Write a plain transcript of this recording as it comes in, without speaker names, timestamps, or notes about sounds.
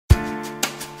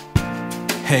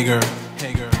Hey girl,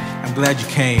 I'm glad you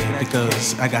came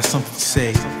because I got something to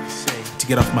say to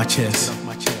get off my chest.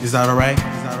 Is that alright?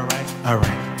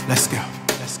 Alright, let's go.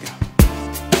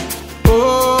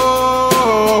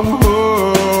 Oh,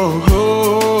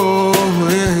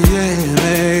 yeah,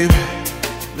 baby.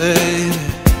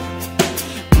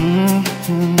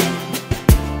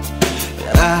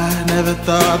 I never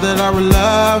thought that I would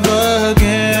love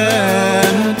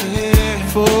again.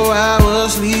 4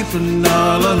 hours sleeping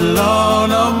all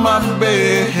alone on my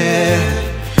bed.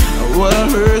 What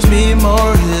hurts me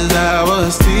more is I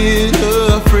was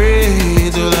still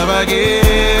afraid to love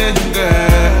again,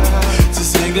 girl, to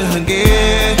sing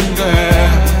again,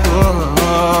 girl.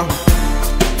 Oh.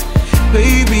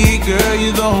 Baby girl,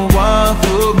 you're the one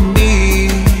for me.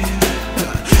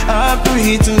 I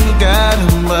pray to God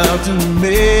about to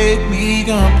make me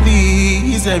complete.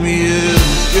 Send me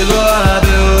you're the one I've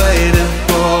been waiting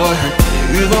for.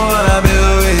 You're the one I've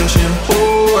been wishing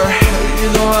for. You're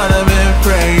the one I've been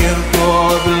praying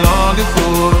for, belonging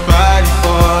for, fighting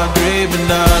for, dreaming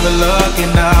of, looking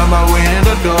out my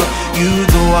window door. You're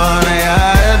the one I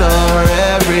adore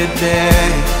every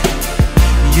day.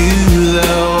 You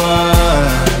the one,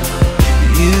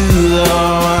 you the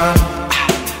one.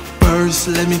 First,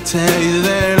 let me tell you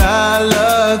that I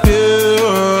love you.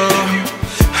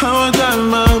 I will try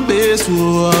my best to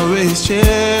always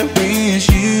cherish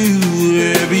you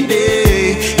every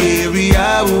day, every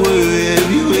hour,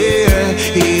 everywhere,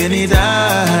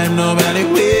 anytime, no matter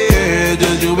where.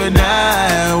 Just you and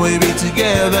I, we'll be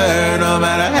together, no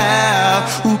matter how.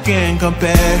 Who can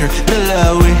compare the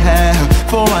love we have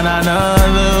for one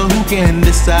another? Who can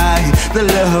decide the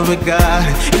love of God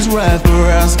is right for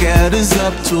us? God is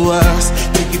up to us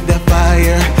to keep that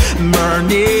fire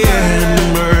burning,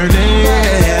 burning, burning,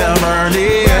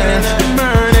 burning.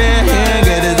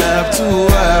 God is up to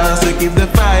us to keep the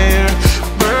fire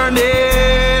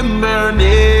burning,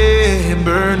 burning,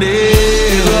 burning.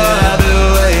 You're the one I've been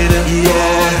waiting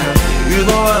for. You're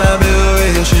the one I've been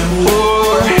wishing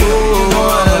for. You're the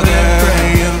one I've been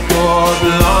praying for,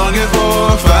 belonging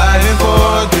for, fighting for,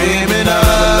 dreaming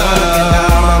of, looking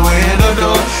out my window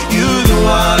door. You're the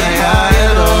one I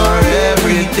adore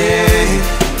every day.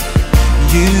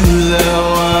 You the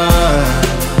one,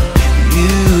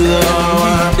 you the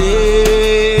one.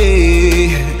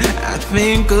 I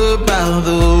think about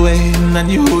the way that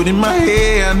you holding my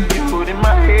hand,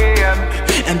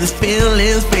 and this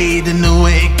feeling's fading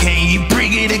away. Can you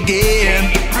bring it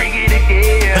again?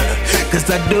 Cause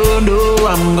I don't know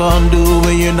what I'm gonna do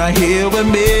when you're not here with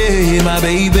me, my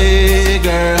baby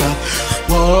girl.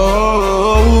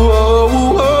 Whoa, whoa,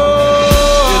 whoa.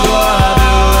 You're the one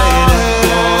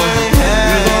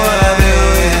I've been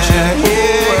waiting for. You're the one I've been wishing for.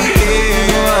 You're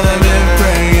the one I've been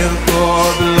praying for,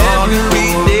 belonging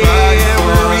for, fighting for,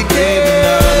 dreaming of,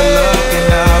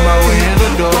 looking out my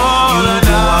window door. You're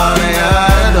the one I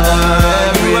adore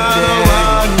every day,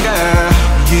 girl.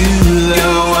 You the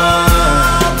one.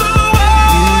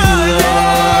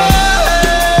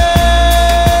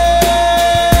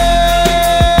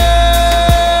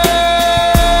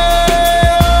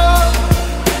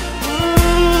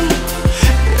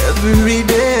 Every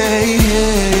day,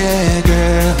 yeah,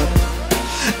 girl.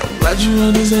 I'm glad you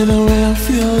understand the way I'm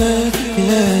feeling,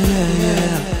 yeah.